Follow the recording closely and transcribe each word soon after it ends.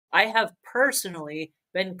I have personally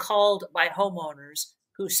been called by homeowners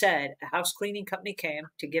who said a house cleaning company came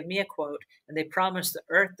to give me a quote and they promised the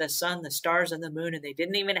earth, the sun, the stars, and the moon, and they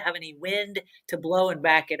didn't even have any wind to blow and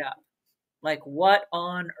back it up. Like, what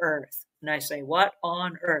on earth? And I say, what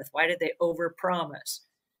on earth? Why did they overpromise?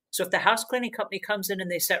 So if the house cleaning company comes in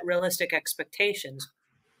and they set realistic expectations,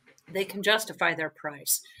 they can justify their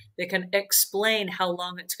price. They can explain how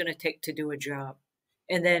long it's going to take to do a job.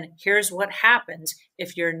 And then here's what happens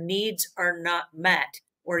if your needs are not met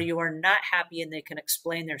or you are not happy, and they can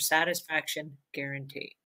explain their satisfaction guarantee.